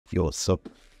Yo, so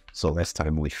last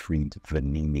time we freed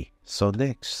Vanini. So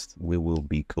next we will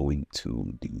be going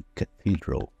to the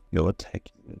Cathedral. Yo, what the heck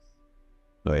is this?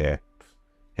 Oh yeah,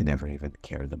 I never even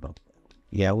cared about that.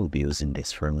 Yeah, we'll be using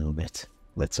this for a little bit.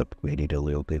 Let's upgrade it a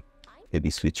little bit. Maybe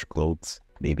switch clothes.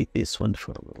 Maybe this one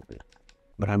for a little bit.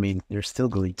 But I mean, there's still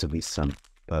going to be some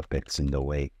puppets in the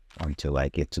way until I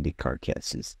get to the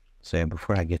carcasses. So yeah,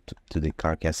 before I get to the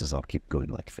carcasses, I'll keep going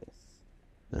like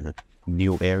this.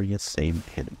 New area, same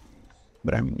enemy.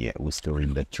 But I mean, yeah, we're still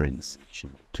in the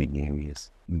transition between areas.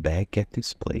 Back at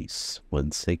this place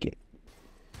once again.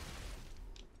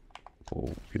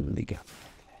 Oh, really got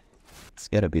it's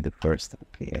gotta be the first time.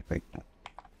 Yeah, right now.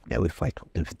 Yeah, we fight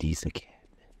one of these again.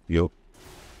 Yo.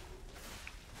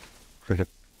 This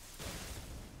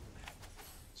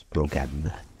bro got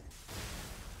nothing.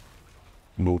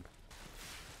 Move.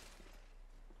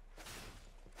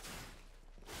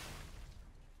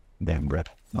 Damn, bro.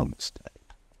 Almost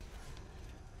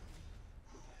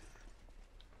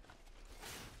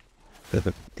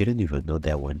died. Didn't even know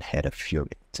that one had a fury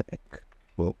attack.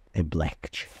 Well, a black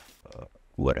chip.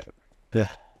 Whatever.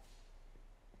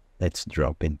 Let's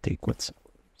drop and take what's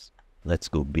ours. Let's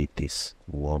go beat this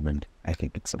woman. I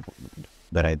think it's a woman.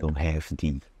 But I don't have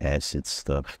the acid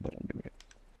stuff. But anyway,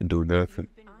 do nothing.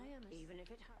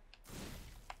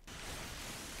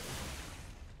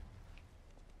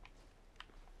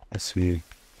 I see.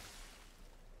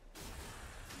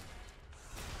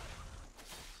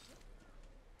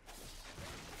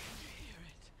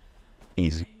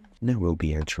 Easy. Now we'll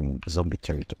be entering zombie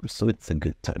territory, so it's a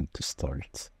good time to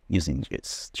start using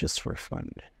this just for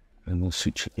fun. And we'll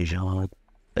switch Jean.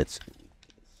 Let's do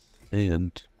this.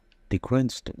 And the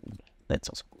grindstone. Let's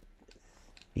also go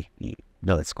with this.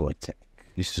 Now let's go attack.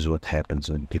 This is what happens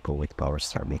when people with power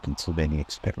start making so many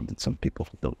experiments on people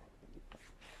who don't.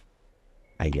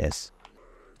 I guess.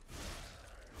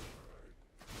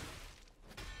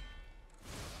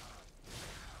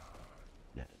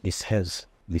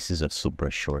 This is a super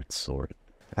short sword.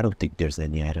 I don't think there's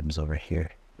any items over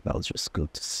here. I'll just go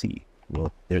to see.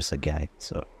 Well, there's a guy,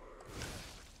 so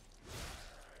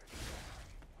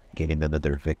getting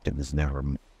another victim is never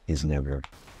a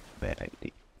bad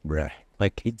idea. Bruh.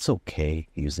 Like, it's okay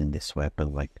using this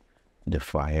weapon, like the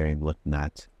fire and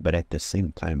whatnot, but at the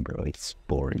same time, bro, it's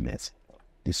boring as hell.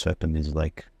 This weapon is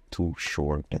like too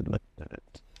short and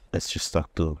whatnot. Let's just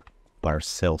talk to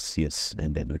Celsius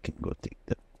and then we can go take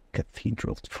the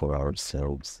Cathedral for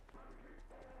ourselves.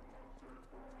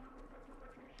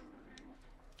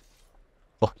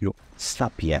 Oh, yo,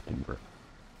 stop yapping, bro.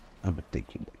 I'm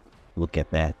thinking. Look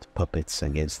at that, puppets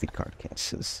against the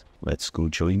carcasses. Let's go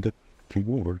join the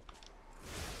war.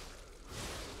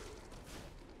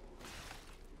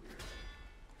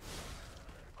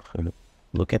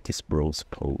 Look at this bro's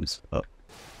pose. Oh.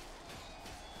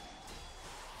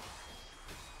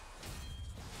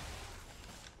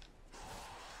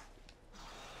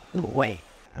 No way.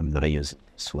 I'm not using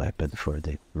this weapon for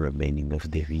the remaining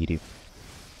of the video.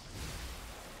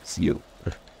 See you.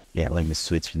 Yeah, let me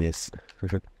switch this.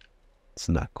 It's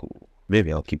not cool.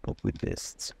 Maybe I'll keep up with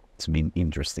this. It's been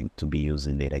interesting to be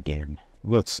using it again.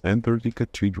 Let's enter the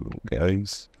cathedral,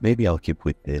 guys. Maybe I'll keep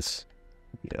with this.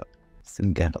 Yeah,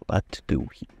 still got a lot to do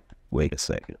here. Wait a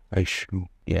second.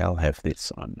 Yeah, I'll have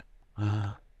this on.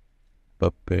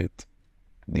 Puppet.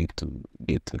 Need to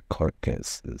get the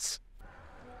carcasses.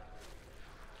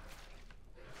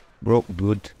 Bro,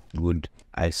 good.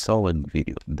 I saw one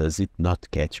video. Does it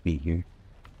not catch me here?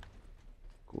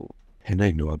 Cool. And I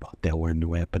know about that one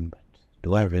weapon, but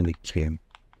do I really care?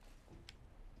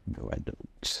 No, I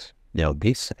don't. Now,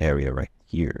 this area right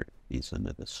here is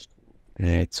another store.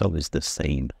 It's always the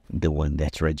same. The one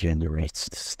that regenerates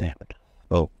the stamina.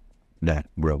 Oh, that,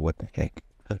 bro, what the heck?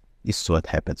 This is what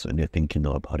happens when you think you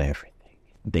know about everything.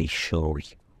 They show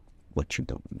you what you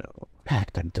don't know.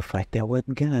 Time to fight that one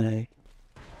guy.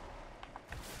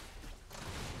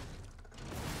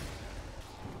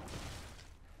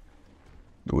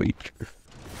 Wait.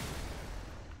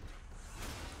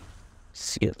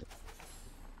 Silly.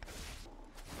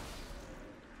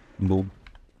 Boom.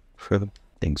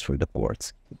 Thanks for the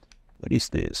quartz. What is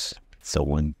this? It's a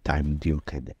one-time deal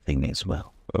kind of thing as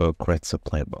well. Credit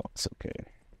supply box, okay.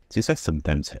 Since I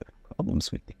sometimes have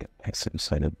problems with the capacity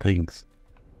side of things.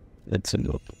 Let's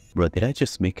look. Bro, did I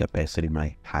just make capacity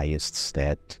my highest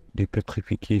stat? The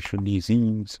petrification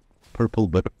disease. Purple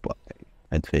butterfly.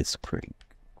 Advanced spring.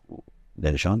 Cool.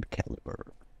 Legend caliber.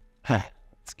 Ha!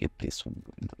 Let's get this one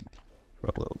going on.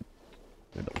 Problem.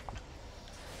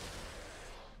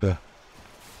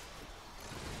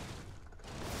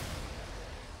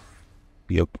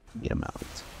 Yup, the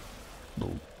amount.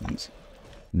 No, easy.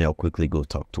 Now quickly go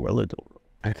talk to our little.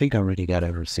 I think I already got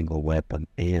every single weapon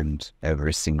and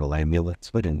every single amulet.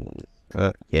 But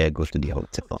yeah, go to the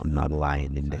hotel. I'm not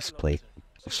lying in this place.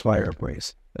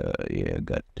 Fireplace. Yeah,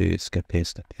 got this, got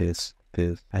this, got this,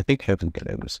 this. I think I haven't got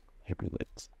every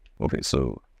amulets. Okay,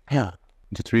 so yeah.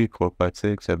 2, 3, 4, 5,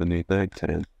 6, 7, 8, 9,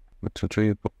 10. 2,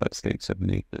 3, 4, 5, 6,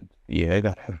 7, 8, 9. Yeah, I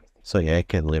got everything. So yeah, I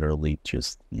can literally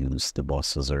just use the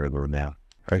boss's earlier now.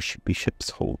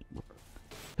 Archbishop's hold.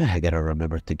 I gotta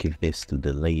remember to give this to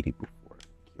the lady before.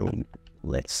 So,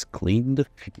 let's clean the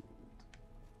field.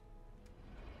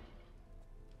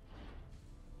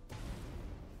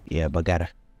 Yeah, but gotta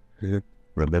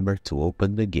remember to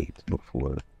open the gate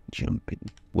before jumping.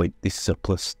 Wait, this is a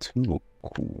 +2.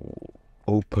 Cool.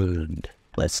 Opened.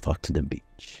 Let's talk to the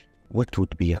bitch. What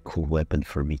would be a cool weapon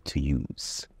for me to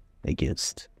use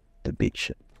against the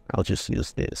bishop? I'll just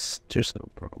use this. There's no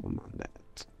problem on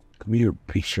that. Come here,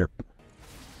 bishop.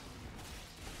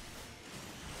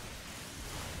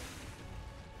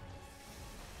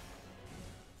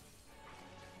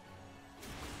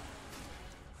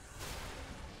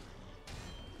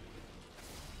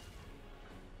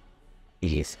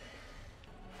 Yes.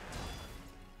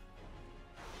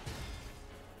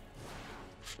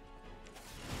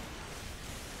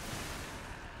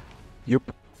 Yep.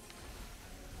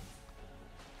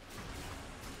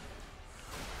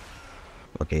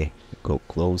 Okay, go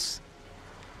close.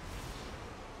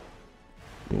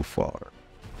 Go far.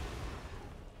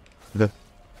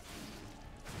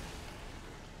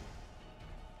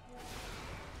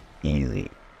 Easy.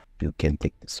 You can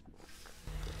take this.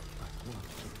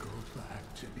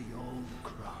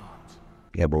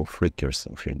 Yeah, bro, freak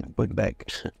yourself, you're not going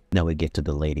back. Now we get to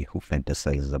the lady who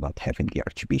fantasizes about having the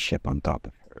archbishop on top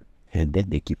of her. And then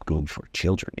they keep going for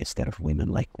children instead of women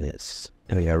like this.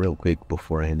 Oh yeah, real quick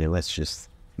before ending, let's just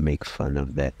make fun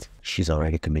of that. She's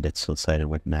already committed suicide and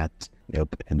whatnot.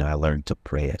 Yep, and I learned to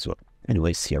pray as well.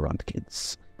 Anyway, see you around,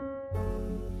 kids.